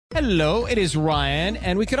Hello, it is Ryan,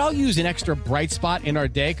 and we could all use an extra bright spot in our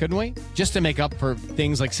day, couldn't we? Just to make up for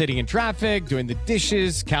things like sitting in traffic, doing the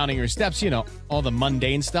dishes, counting your steps, all the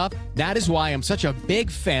mundane stuff. That is why I'm such a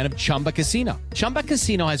big fan of Chumba Casino. Chumba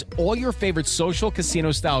Casino has all your favorite social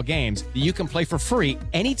casino-style games that you can play for free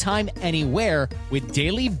anytime, anywhere with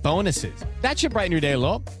daily bonuses. That should brighten your day a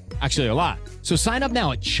little. Actually, a lot. So sign up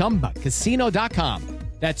now at ChumbaCasino.com.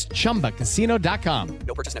 That's ChumbaCasino.com.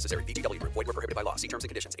 No purchase necessary. VGW Group. Void where prohibited by law. See terms and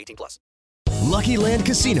conditions. 18+. Lucky Land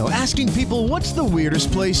Casino, asking people, what's the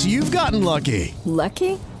weirdest place you've gotten lucky?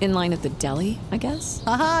 Lucky? In line at the deli, I guess?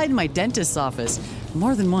 Aha, in my dentist's office.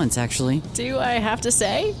 More than once, actually. Do I have to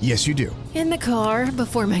say? Yes, you do. In the car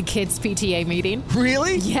before my kids' PTA meeting.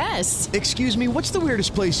 Really? Yes. Excuse me, what's the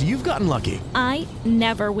weirdest place you've gotten lucky? I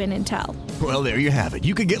never win and tell. Well, there you have it.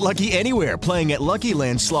 You can get lucky anywhere, playing at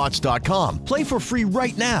LuckyLandSlots.com. Play for free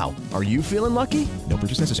right now. Are you feeling lucky? No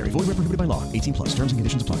purchase necessary. Void where prohibited by law. 18+. Terms and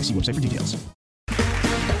conditions apply. See website for details.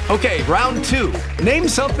 Okay, round two. Name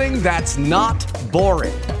something that's not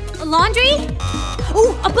boring. A laundry?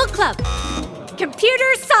 Ooh, a book club. Computer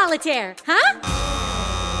solitaire, huh?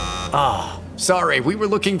 Ah, sorry, we were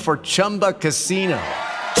looking for Chumba Casino.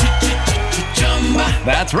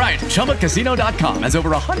 That's right, ChumbaCasino.com has over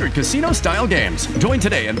 100 casino-style games. Join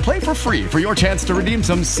today and play for free for your chance to redeem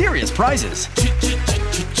some serious prizes.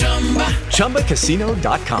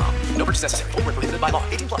 ChumbaCasino.com. No purchase necessary. Void where prohibited by law.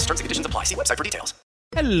 18+. Terms and conditions apply. See website for details.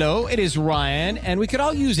 Hello, it is Ryan, and we could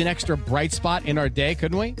all use an extra bright spot in our day,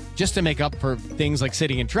 couldn't we? Just to make up for things like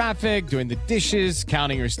sitting in traffic, doing the dishes,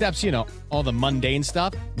 counting your steps, all the mundane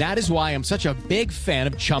stuff. That is why I'm such a big fan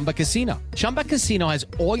of Chumba Casino. Chumba Casino has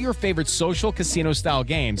all your favorite social casino-style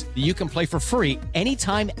games that you can play for free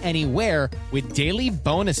anytime, anywhere with daily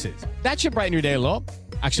bonuses. That should brighten your day a little.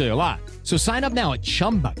 Actually, a lot. So sign up now at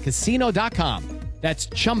ChumbaCasino.com. That's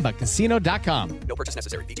ChumbaCasino.com. No purchase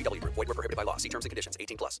necessary. VGW Group. Void where prohibited by law. See terms and conditions.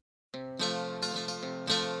 18+.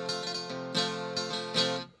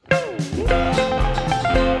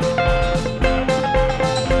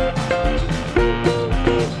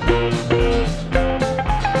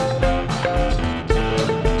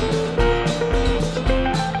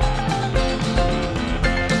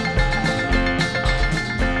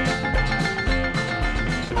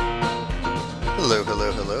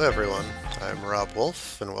 Hello, everyone. I'm Rob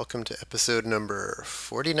Wolf, and welcome to episode number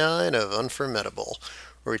 49 of Unformidable,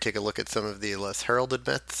 where we take a look at some of the less heralded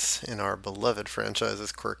Mets in our beloved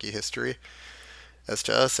franchise's quirky history. As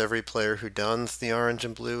to us, every player who dons the orange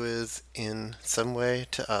and blue is, in some way,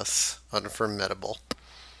 to us, unformidable.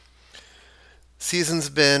 Season's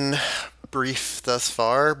been brief thus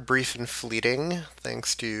far, brief and fleeting,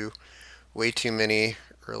 thanks to way too many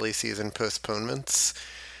early season postponements.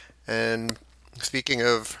 And speaking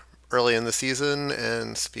of early in the season,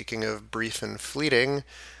 and speaking of brief and fleeting,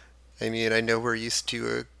 I know we're used to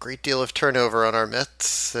a great deal of turnover on our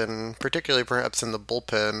Mets, and particularly perhaps in the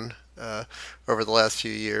bullpen over the last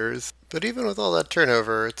few years. But even with all that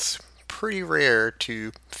turnover, it's pretty rare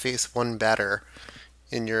to face one batter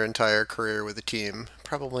in your entire career with a team.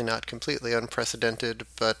 Probably not completely unprecedented,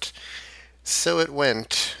 but so it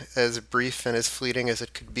went, as brief and as fleeting as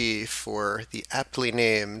it could be for the aptly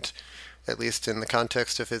named, at least in the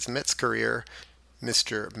context of his Mets career,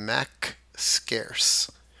 Mr. Mac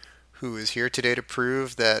Scarce, who is here today to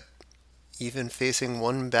prove that even facing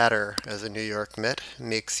one batter as a New York Met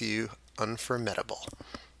makes you unformidable.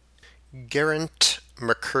 Geraint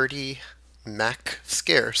McCurdy Mac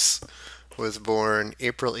Scarce was born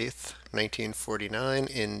April 8th, 1949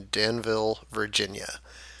 in Danville, Virginia.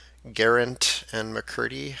 Geraint and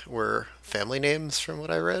McCurdy were family names from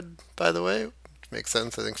what I read, by the way. Makes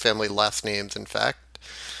sense. I think family last names, in fact.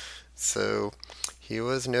 So he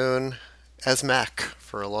was known as Mac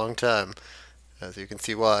for a long time. As you can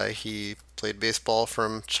see why. He played baseball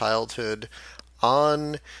from childhood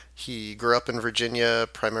on. He grew up in Virginia,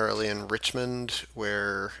 primarily in Richmond,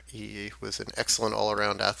 where he was an excellent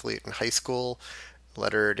all-around athlete in high school,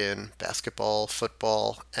 lettered in basketball,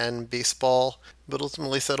 football, and baseball, but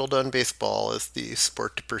ultimately settled on baseball as the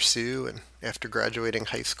sport to pursue. And after graduating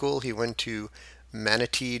high school, he went to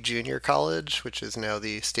Manatee Junior College, which is now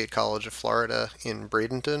the State College of Florida in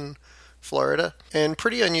Bradenton, Florida. And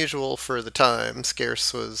pretty unusual for the time.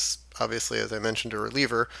 Scarce was obviously, as I mentioned, a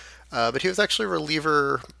reliever, but he was actually a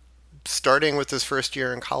reliever starting with his first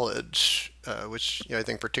year in college, which I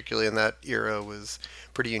think particularly in that era was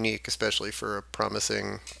pretty unique, especially for a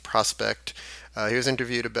promising prospect. He was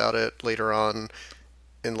interviewed about it later on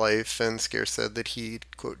in life, and Scarce said that he,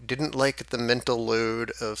 quote, didn't like the mental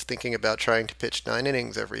load of thinking about trying to pitch 9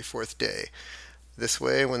 innings every fourth day. this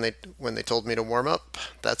way when they told me to warm up.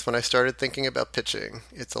 That's when I started thinking about pitching.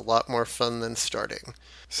 It's a lot more fun than starting.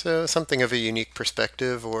 So something of a unique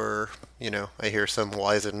perspective, or, I hear some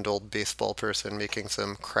wizened old baseball person making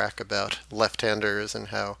some crack about left-handers and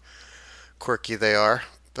how quirky they are.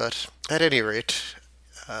 But at any rate,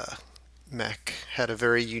 Mac had a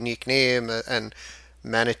very unique name, and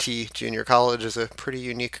Manatee Junior College is a pretty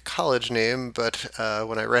unique college name, but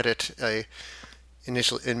when I read it, I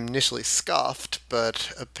initially scoffed,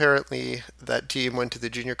 but apparently that team went to the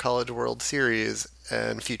Junior College World Series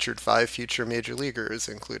and featured 5 future major leaguers,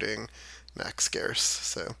 including Max Scarce.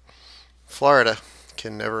 So Florida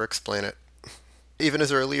can never explain it. Even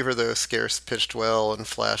as a reliever, though, Scarce pitched well and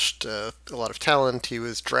flashed a lot of talent. He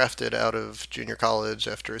was drafted out of junior college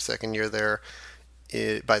after his second year there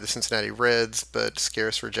by the Cincinnati Reds, but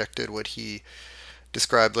Scarce rejected what he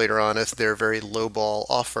described later on as their very lowball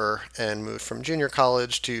offer and moved from junior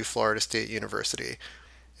college to Florida State University.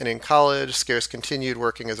 And in college, Scarce continued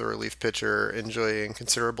working as a relief pitcher, enjoying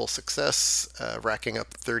considerable success, racking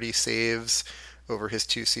up 30 saves over his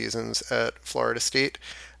 2 seasons at Florida State.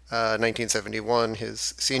 1971,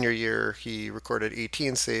 his senior year, he recorded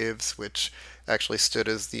 18 saves, which actually stood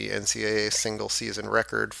as the NCAA single-season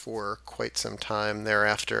record for quite some time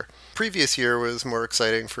thereafter. Previous year was more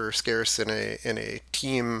exciting for Scarce in a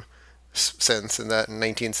team sense, in that in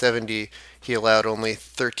 1970 he allowed only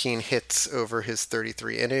 13 hits over his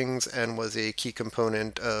 33 innings and was a key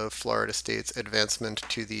component of Florida State's advancement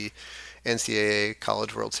to the NCAA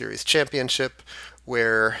College World Series Championship,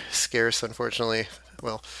 where Scarce, unfortunately,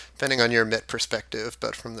 well, depending on your Met perspective,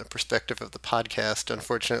 but from the perspective of the podcast,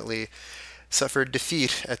 unfortunately suffered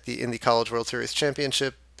defeat in the College World Series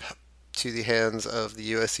Championship to the hands of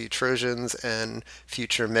the USC Trojans and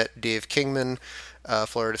future Met Dave Kingman.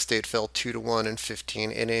 Florida State fell 2-1 in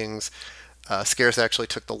 15 innings. Scarce actually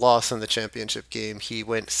took the loss in the championship game. He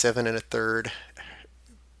went 7 1/3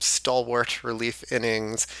 stalwart relief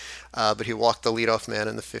innings, but he walked the leadoff man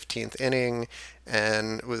in the 15th inning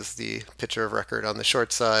and was the pitcher of record on the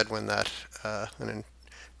short side when an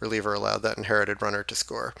reliever allowed that inherited runner to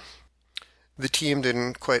score. The team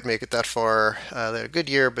didn't quite make it that far. They had a good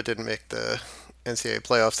year, but didn't make the NCAA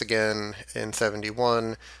playoffs again in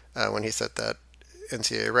 71 when he set that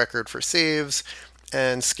NCAA record for saves.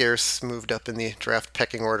 And Scarce moved up in the draft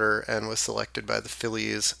pecking order and was selected by the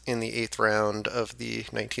Phillies in the 8th round of the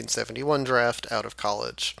 1971 draft out of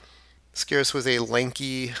college. Scarce was a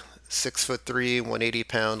lanky 6'3",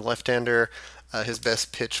 180-pound left-hander. His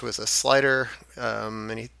best pitch was a slider,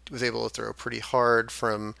 and he was able to throw pretty hard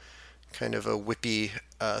from kind of a whippy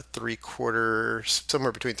 3/4,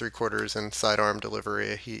 somewhere between 3/4 and sidearm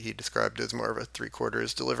delivery. He described it as more of a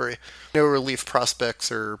 3/4 delivery. No relief prospects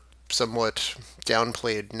are somewhat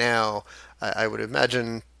downplayed now. I would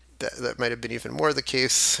imagine that might have been even more the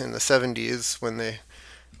case in the 70s when they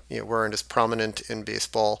weren't as prominent in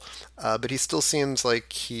baseball. But he still seems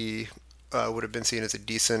like he would have been seen as a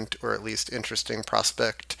decent or at least interesting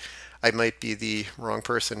prospect. I might be the wrong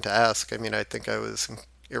person to ask. I mean, I think I was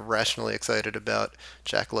irrationally excited about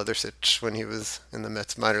Jack Leathersich when he was in the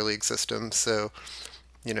Mets minor league system. So,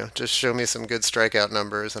 just show me some good strikeout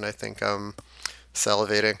numbers and I think I'm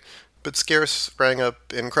salivating. But Scarce rang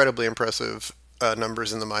up incredibly impressive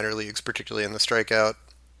numbers in the minor leagues, particularly in the strikeout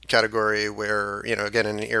category where, again,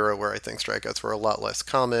 in an era where I think strikeouts were a lot less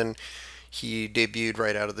common. He debuted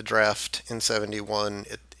right out of the draft in 71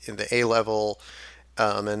 in the A level.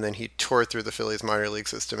 And then he tore through the Phillies minor league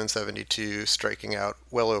system in 72, striking out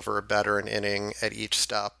well over a batter an inning at each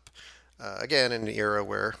stop. Again, in an era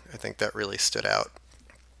where I think that really stood out.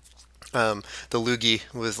 The loogie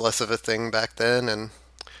was less of a thing back then and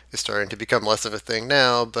is starting to become less of a thing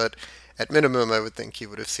now, but at minimum I would think he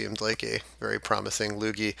would have seemed like a very promising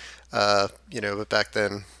loogie. But back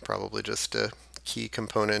then probably just a key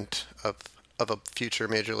component of a future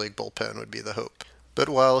major league bullpen would be the hope. But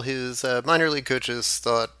while his minor league coaches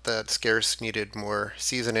thought that Scarce needed more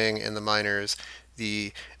seasoning in the minors,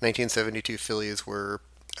 the 1972 Phillies were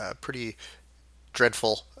pretty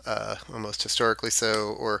dreadful, almost historically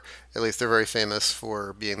so, or at least they're very famous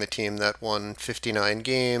for being the team that won 59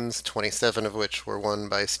 games, 27 of which were won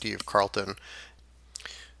by Steve Carlton.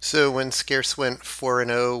 So when Scarce went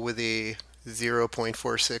 4-0 with a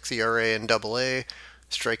 0.46 ERA in Double-A,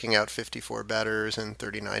 striking out 54 batters in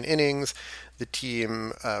 39 innings, the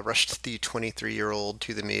team rushed the 23-year-old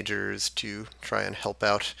to the majors to try and help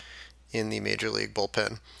out in the major league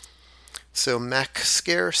bullpen. So Mac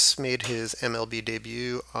Scarce made his MLB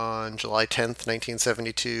debut on July 10th,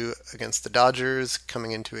 1972 against the Dodgers,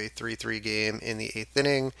 coming into a 3-3 game in the 8th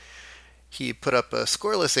inning. He put up a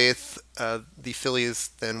scoreless eighth. The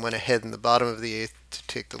Phillies then went ahead in the bottom of the eighth to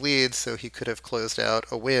take the lead, so he could have closed out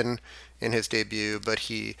a win in his debut, but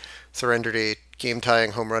he surrendered a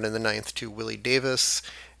game-tying home run in the ninth to Willie Davis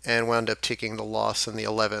and wound up taking the loss in the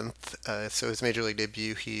 11th. So his major league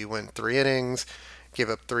debut, he went 3 innings, gave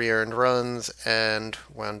up 3 earned runs, and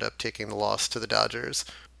wound up taking the loss to the Dodgers.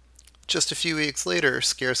 Just a few weeks later,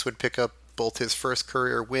 Scarce would pick up both his first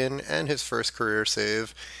career win and his first career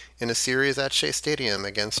save in a series at Shea Stadium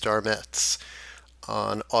against our Mets.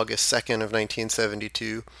 On August 2nd of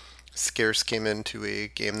 1972, Scarce came into a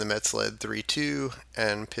game the Mets led 3-2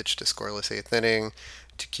 and pitched a scoreless 8th inning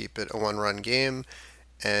to keep it a 1-run game.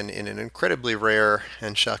 And in an incredibly rare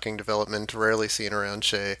and shocking development rarely seen around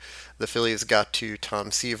Shea, the Phillies got to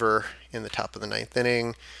Tom Seaver in the top of the 9th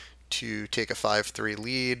inning to take a 5-3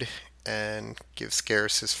 lead and give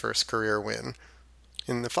Scarce his first career win.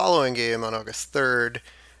 In the following game on August 3rd,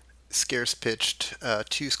 Scarce pitched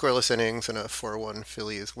 2 scoreless innings and a 4-1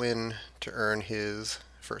 Phillies win to earn his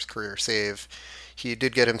first career save. He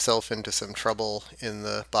did get himself into some trouble in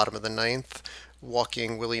the bottom of the 9th,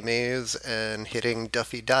 walking Willie Mays and hitting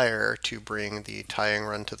Duffy Dyer to bring the tying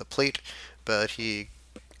run to the plate, but he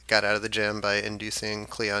got out of the jam by inducing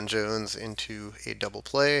Cleon Jones into a double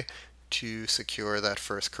play to secure that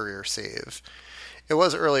first career save. It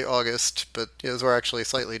was early August, but those were actually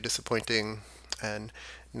slightly disappointing and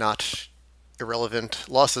not irrelevant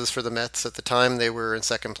losses for the Mets. At the time, they were in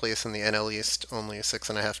second place in the NL East, only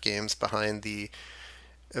 6.5 games behind the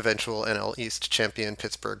eventual NL East champion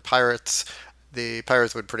Pittsburgh Pirates. The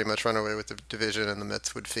Pirates would pretty much run away with the division, and the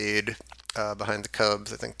Mets would fade behind the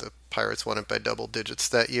Cubs. I think the Pirates won it by double digits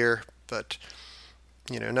that year, but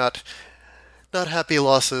not happy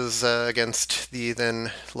losses against the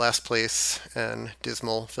then last place and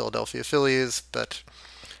dismal Philadelphia Phillies, but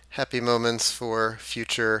happy moments for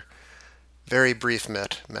future, very brief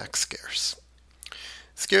Met Max Scarce.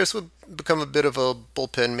 Scarce would become a bit of a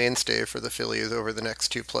bullpen mainstay for the Phillies over the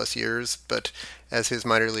next 2+ years, but as his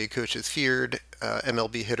minor league coaches feared,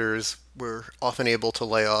 MLB hitters were often able to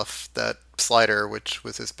lay off that slider, which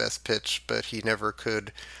was his best pitch, but he never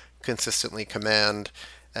could consistently command.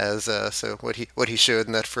 So what he showed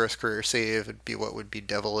in that first career save would be what would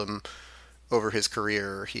bedevil him over his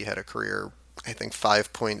career. He had a career, I think,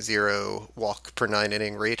 5.0 walk per 9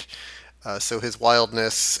 inning rate. So his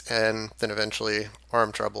wildness and then eventually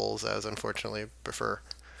arm troubles, as unfortunately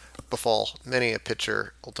befall many a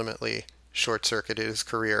pitcher, ultimately short-circuited his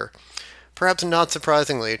career. Perhaps not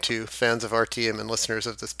surprisingly to fans of our team and listeners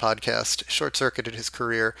of this podcast, short-circuited his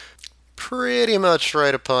career pretty much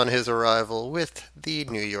right upon his arrival with the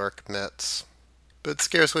New York Mets. But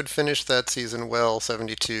Scarce would finish that season well,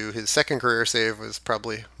 72. His second career save was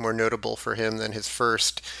probably more notable for him than his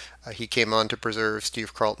first. He came on to preserve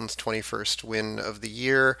Steve Carlton's 21st win of the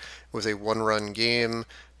year. It was a 1-run game.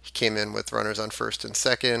 He came in with runners on first and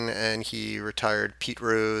second, and he retired Pete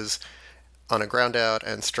Rose on a groundout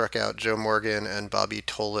and struck out Joe Morgan and Bobby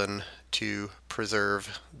Tolan to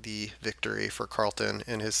preserve the victory for Carlton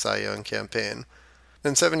in his Cy Young campaign.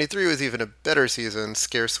 Then 73 was even a better season.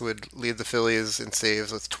 Scarce would lead the Phillies in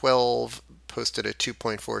saves with 12, posted a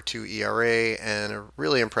 2.42 ERA, and a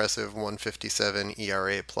really impressive 1.57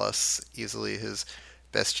 ERA+, easily his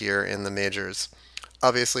best year in the majors.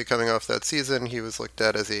 Obviously, coming off that season, he was looked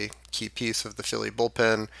at as a key piece of the Philly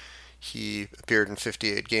bullpen. He appeared in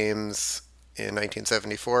 58 games in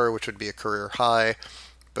 1974, which would be a career high,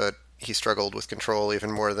 but he struggled with control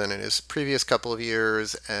even more than in his previous couple of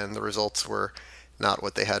years, and the results were not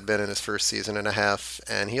what they had been in his first season and a half,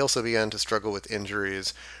 and he also began to struggle with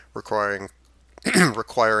injuries requiring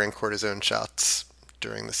cortisone shots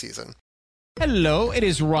during the season. Hello, it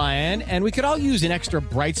is Ryan, and we could all use an extra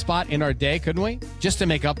bright spot in our day, couldn't we? Just to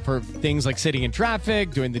make up for things like sitting in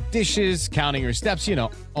traffic, doing the dishes, counting your steps,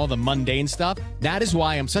 all the mundane stuff. That is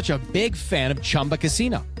why I'm such a big fan of Chumba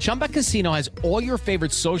Casino. Chumba Casino has all your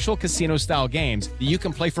favorite social casino-style games that you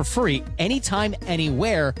can play for free anytime,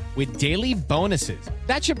 anywhere with daily bonuses.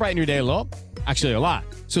 That should brighten your day a little. Actually, a lot.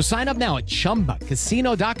 So sign up now at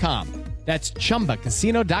ChumbaCasino.com. That's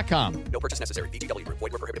ChumbaCasino.com. No purchase necessary. VGW Group.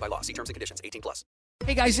 Void where prohibited by law. See terms and conditions. 18+.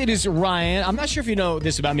 Hey guys, it is Ryan. I'm not sure if you know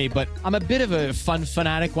this about me, but I'm a bit of a fun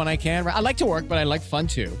fanatic when I can. I like to work, but I like fun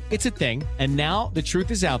too. It's a thing. And now the truth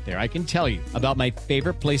is out there. I can tell you about my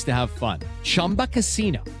favorite place to have fun. Chumba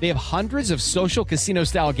Casino. They have hundreds of social casino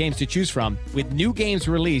style games to choose from with new games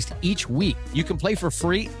released each week. You can play for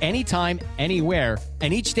free anytime, anywhere.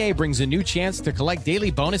 And each day brings a new chance to collect daily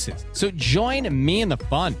bonuses. So join me in the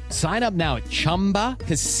fun. Sign up now at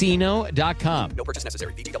ChumbaCasino.com. No purchase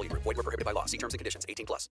necessary. VGW Group. Void where prohibited by law. See terms and conditions.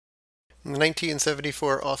 18+. The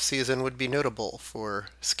 1974 offseason would be notable for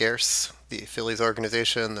Scarce, the Phillies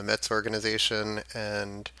organization, the Mets organization,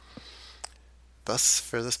 and thus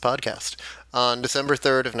for this podcast. On December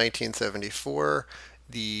 3rd of 1974,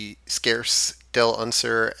 the Scarce, Del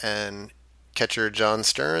Unser, and catcher John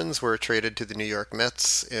Stearns were traded to the New York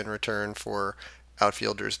Mets in return for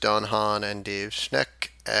outfielders Don Hahn and Dave Schneck,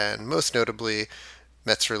 and most notably,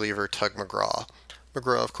 Mets reliever Tug McGraw.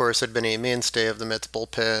 McGraw, of course, had been a mainstay of the Mets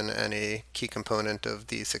bullpen and a key component of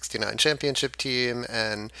the '69 championship team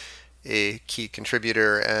and a key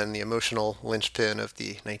contributor and the emotional linchpin of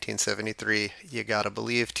the 1973 You Gotta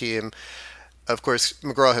Believe team. Of course,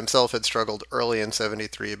 McGraw himself had struggled early in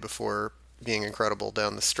 '73 before being incredible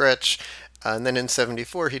down the stretch. And then in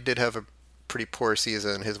 '74, he did have a pretty poor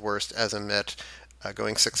season, his worst as a Met,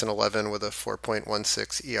 going 6-11 with a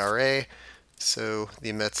 4.16 ERA. So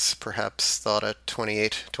the Mets perhaps thought at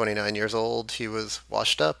 28, 29 years old he was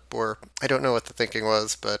washed up, or I don't know what the thinking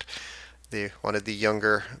was, but they wanted the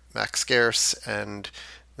younger Max Scarce, and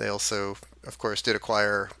they also, of course, did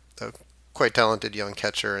acquire a quite talented young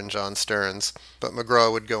catcher in John Stearns. But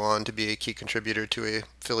McGraw would go on to be a key contributor to a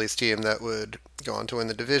Phillies team that would go on to win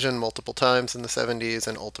the division multiple times in the 70s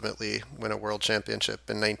and ultimately win a world championship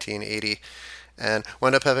in 1980. And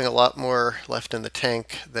wound up having a lot more left in the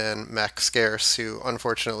tank than Max Scarce, who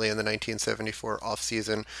unfortunately in the 1974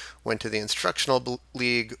 offseason went to the instructional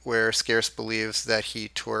league, where Scarce believes that he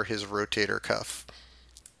tore his rotator cuff.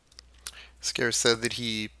 Scarce said that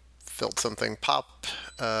he felt something pop,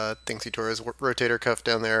 thinks he tore his rotator cuff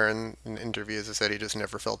down there, and in interviews he said he just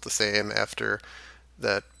never felt the same after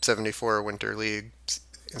that 74 Winter League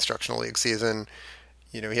instructional league season.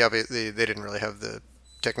 You know, they didn't really have the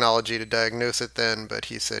technology to diagnose it then, but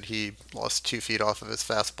he said he lost 2 feet off of his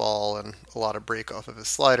fastball and a lot of break off of his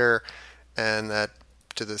slider, and that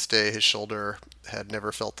to this day his shoulder had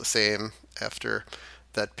never felt the same after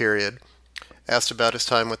that period. Asked about his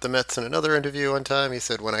time with the Mets in another interview one time, he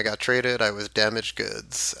said, "When I got traded, I was damaged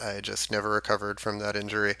goods. I just never recovered from that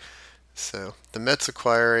injury." So the Mets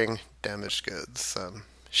acquiring damaged goods.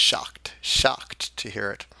 Shocked to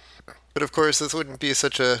hear it. But of course, this wouldn't be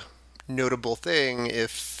such a notable thing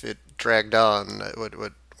if it dragged on.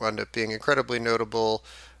 What wound up being incredibly notable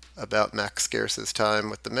about Max Scarce's time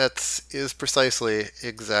with the Mets is precisely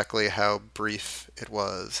exactly how brief it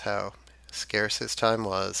was, how scarce his time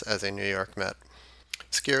was as a New York Met.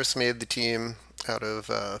 Scarce made the team out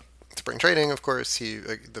of spring training, of course.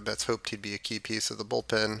 The Mets hoped he'd be a key piece of the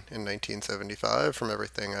bullpen in 1975, from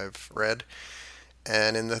everything I've read.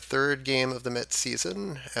 And in the third game of the Mets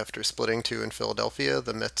season, after splitting 2 in Philadelphia,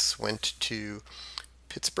 the Mets went to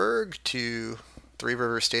Pittsburgh, to Three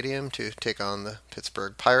Rivers Stadium, to take on the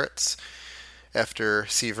Pittsburgh Pirates. After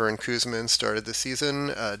Seaver and Koosman started the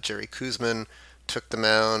season, Jerry Koosman took the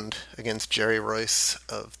mound against Jerry Royce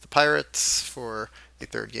of the Pirates for the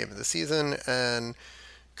third game of the season, and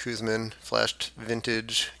Koosman flashed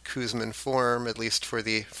vintage Koosman form, at least for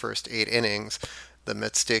the first 8 innings. The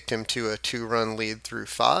Mets staked him to a 2-run lead through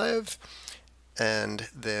 5, and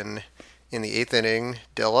then in the 8th inning,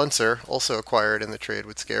 Del Unser, also acquired in the trade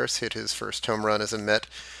with Scarce, hit his first home run as a Met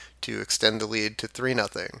to extend the lead to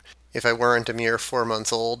 3-0. If I weren't a mere 4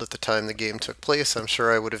 months old at the time the game took place, I'm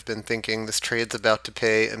sure I would have been thinking, this trade's about to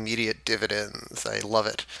pay immediate dividends. I love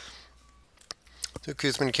it. So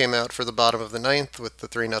Koosman came out for the bottom of the 9th with the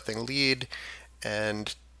 3-0 lead,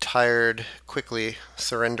 and tired quickly,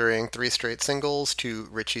 surrendering 3 straight singles to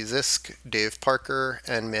Richie Zisk, Dave Parker,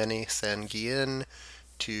 and Manny Sanguillen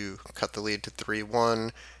to cut the lead to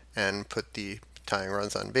 3-1 and put the tying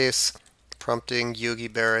runs on base, prompting Yogi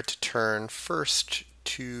Berra to turn first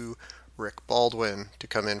to Rick Baldwin to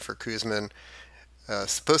come in for Koosman.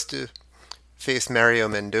 Supposed to face Mario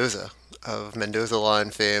Mendoza of Mendoza line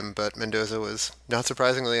fame, but Mendoza was, not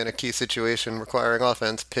surprisingly, in a key situation requiring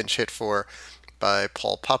offense, pinch hit for by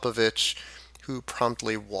Paul Popovich, who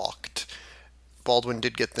promptly walked. Baldwin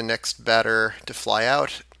did get the next batter to fly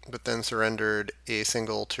out, but then surrendered a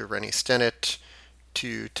single to Rennie Stennett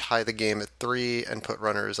to tie the game at 3 and put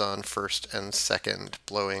runners on first and second,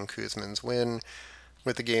 blowing Koosman's win.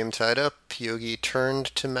 With the game tied up, Yogi turned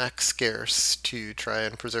to Max Scarce to try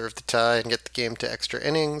and preserve the tie and get the game to extra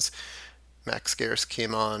innings. Max Scarce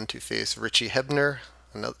came on to face Richie Hebner,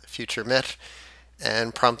 another future Met,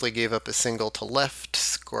 and promptly gave up a single to left,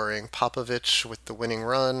 scoring Popovich with the winning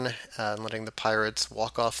run and letting the Pirates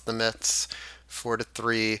walk off the Mets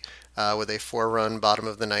 4-3 with a 4-run bottom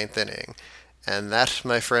of the 9th inning. And that,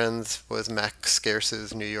 my friends, was Max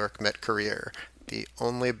Scarce's New York Met career, the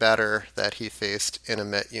only batter that he faced in a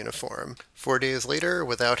Met uniform. 4 days later,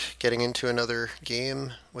 without getting into another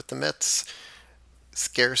game with the Mets,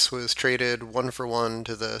 Scarce was traded 1-for-1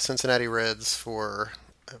 to the Cincinnati Reds for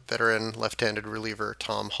veteran left-handed reliever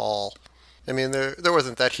Tom Hall. I mean, there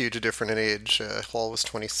wasn't that huge a difference in age. Hall was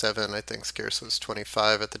 27. I think Scarce was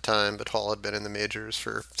 25 at the time, but Hall had been in the majors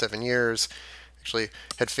for 7 years. Actually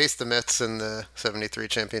had faced the Mets in the 73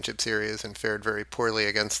 Championship Series and fared very poorly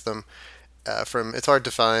against them. It's hard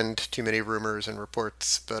to find too many rumors and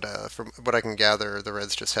reports, but from what I can gather, the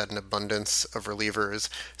Reds just had an abundance of relievers.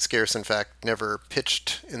 Scarce, in fact, never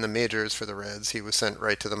pitched in the majors for the Reds. He was sent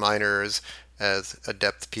right to the minors as a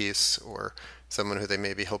depth piece or someone who they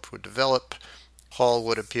maybe hoped would develop. Hall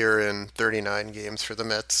would appear in 39 games for the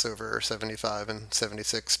Mets over 75 and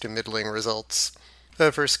 76 to middling results.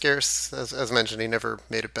 For Scarce, as mentioned, he never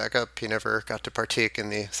made it back up. He never got to partake in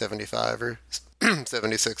the 75 or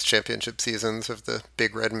 76 championship seasons of the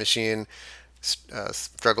Big Red Machine,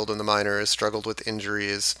 struggled in the minors, struggled with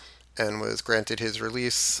injuries, and was granted his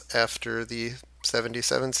release after the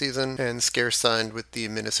 77 season, and Scarce signed with the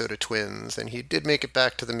Minnesota Twins, and he did make it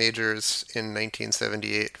back to the majors in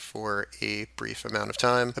 1978 for a brief amount of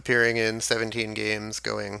time, appearing in 17 games,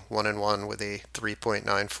 going 1-1 with a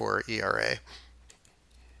 3.94 ERA.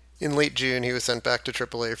 In late June, he was sent back to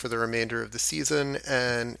AAA for the remainder of the season,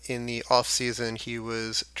 and in the off-season, he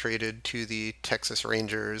was traded to the Texas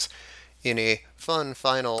Rangers in a fun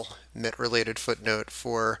final Met-related footnote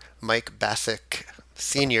for Mike Bacsik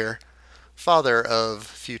Sr., father of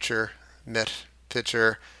future Met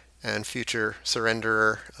pitcher and future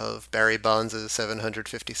surrenderer of Barry Bonds'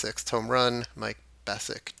 756th home run, Mike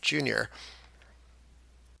Bacsik Jr.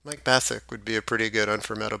 Mike Bacsik would be a pretty good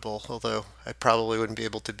unforgettable, although I probably wouldn't be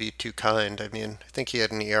able to be too kind. I mean, I think he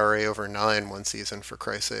had an ERA over 9 one season, for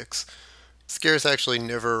Christ's sakes. Scarce actually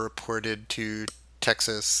never reported to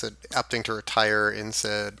Texas, opting to retire.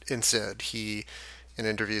 Instead, he, in an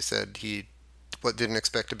interview, said he didn't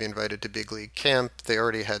expect to be invited to big league camp. They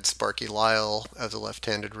already had Sparky Lyle as a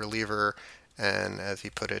left-handed reliever, and as he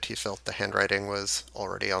put it, he felt the handwriting was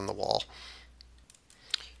already on the wall.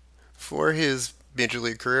 For his major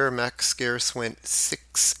league career, Max Scarce went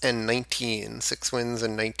 6-19, 6 wins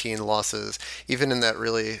and 19 losses. Even in that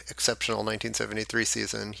really exceptional 1973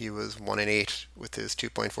 season, he was 1-8 with his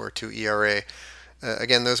 2.42 ERA.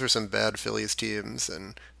 Again, those were some bad Phillies teams,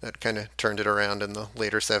 and that kind of turned it around in the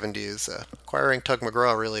later 70s. Acquiring Tug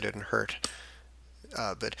McGraw really didn't hurt.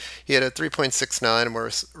 But he had a 3.69, a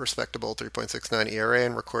more respectable 3.69 ERA,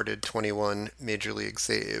 and recorded 21 major league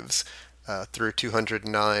saves. Through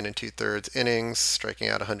 209 and 2/3 innings, striking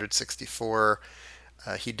out 164.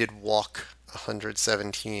 He did walk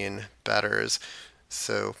 117 batters.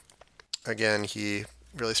 So, again, he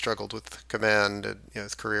really struggled with command.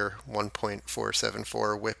 His career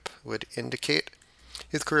 1.474 whip would indicate.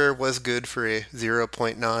 His career was good for a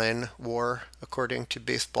 0.9 WAR, according to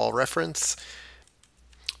Baseball Reference.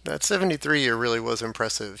 That 73 year really was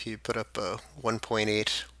impressive. He put up a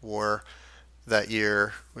 1.8 WAR that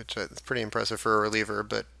year, which is pretty impressive for a reliever,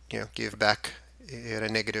 but gave back. He had a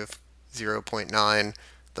negative 0.9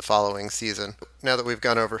 the following season. Now that we've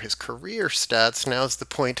gone over his career stats, now's the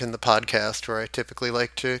point in the podcast where I typically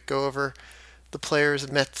like to go over the player's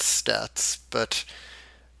Mets stats, but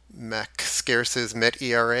Max Scarce's Met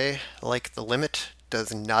ERA, like the limit,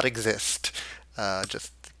 does not exist.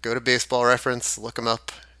 Just go to Baseball Reference, look him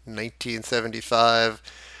up, 1975.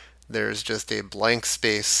 There's just a blank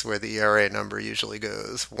space where the ERA number usually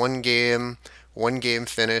goes. One game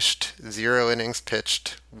finished, 0 innings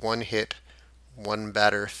pitched, 1 hit, 1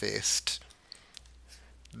 batter faced.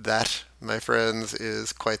 That, my friends,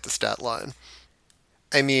 is quite the stat line.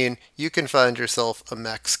 I mean, you can find yourself a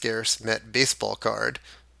Max Scarce Met baseball card.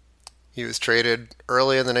 He was traded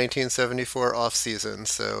early in the 1974 offseason,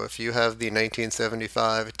 so if you have the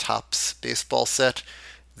 1975 Topps baseball set,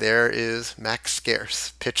 there is Max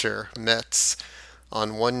Scarce, pitcher, Mets,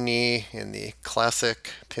 on one knee in the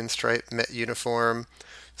classic pinstripe Met uniform,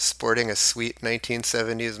 sporting a sweet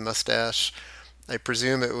 1970s mustache. I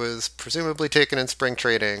presume it was presumably taken in spring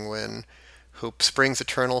training when hope springs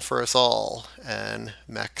eternal for us all, and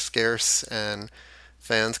Max Scarce and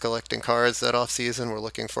fans collecting cards that offseason were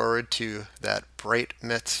looking forward to that bright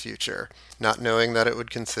Mets future, not knowing that it would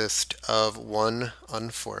consist of one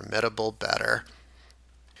unforgettable batter.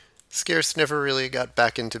 Scarce never really got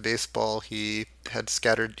back into baseball. He had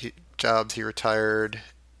scattered jobs. He retired.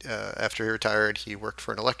 After he retired, he worked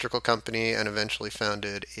for an electrical company and eventually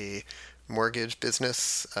founded a mortgage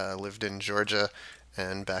business, lived in Georgia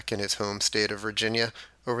and back in his home state of Virginia.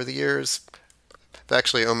 Over the years, I've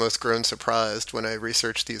actually almost grown surprised when I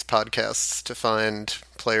researched these podcasts to find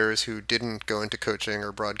players who didn't go into coaching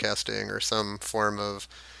or broadcasting or some form of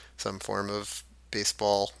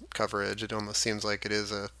baseball coverage. It almost seems like it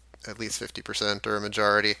is at least 50% or a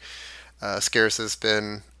majority. Scares has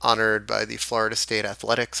been honored by the Florida State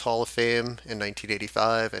Athletics Hall of Fame in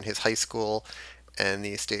 1985, and his high school and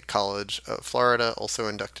the State College of Florida also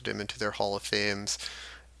inducted him into their Hall of Fames.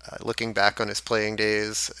 Looking back on his playing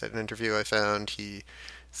days, at an interview I found, he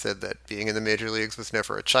said that being in the major leagues was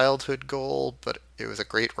never a childhood goal, but it was a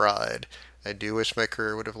great ride. I do wish my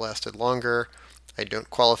career would have lasted longer. I don't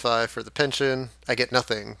qualify for the pension. I get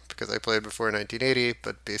nothing because I played before 1980,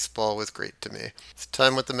 but baseball was great to me. His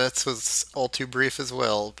time with the Mets was all too brief as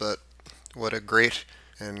well, but what a great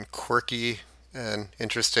and quirky and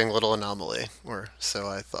interesting little anomaly, or so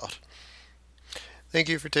I thought. Thank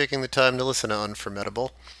you for taking the time to listen to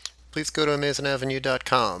Unformidable. Please go to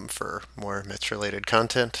AmazingAvenue.com for more Mets-related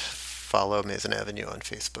content. Follow Amazing Avenue on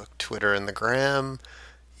Facebook, Twitter, and the Gram.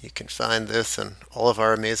 You can find this and all of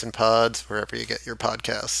our amazing pods wherever you get your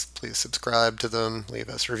podcasts. Please subscribe to them, leave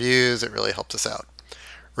us reviews. It really helps us out.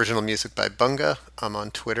 Original music by Bunga. I'm on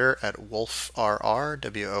Twitter at WolffRR,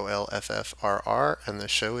 WOLFFRR, and the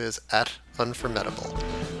show is at Unformidable.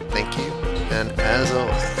 Thank you, and as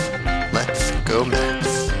always, let's go Mets.